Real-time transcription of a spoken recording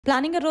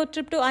Planning a road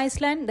trip to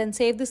Iceland? Then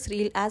save this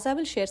reel as I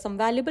will share some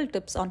valuable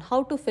tips on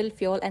how to fill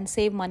fuel and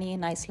save money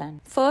in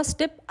Iceland. First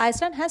tip,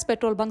 Iceland has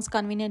petrol bunks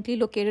conveniently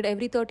located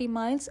every 30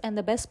 miles, and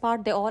the best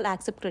part, they all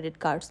accept credit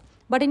cards.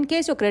 But in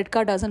case your credit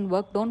card doesn't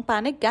work, don't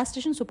panic. Gas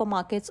station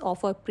supermarkets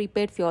offer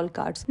prepaid fuel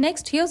cards.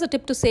 Next, here's a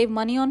tip to save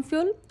money on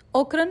fuel.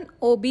 Okran,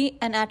 Obi,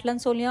 and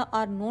Atlansolia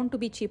are known to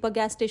be cheaper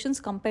gas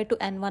stations compared to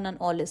N1 and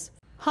Ollis.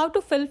 How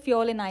to fill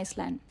fuel in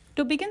Iceland?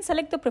 To begin,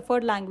 select the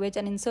preferred language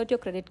and insert your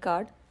credit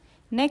card.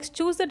 Next,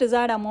 choose the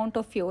desired amount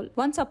of fuel.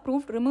 Once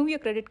approved, remove your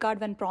credit card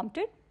when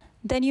prompted.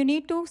 Then you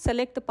need to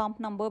select the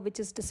pump number which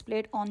is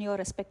displayed on your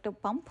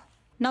respective pump.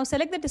 Now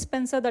select the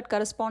dispenser that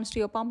corresponds to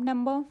your pump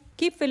number.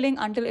 Keep filling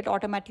until it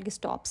automatically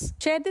stops.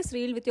 Share this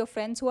reel with your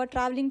friends who are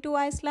traveling to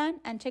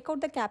Iceland and check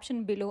out the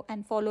caption below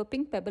and follow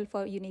Pink Pebble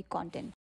for unique content.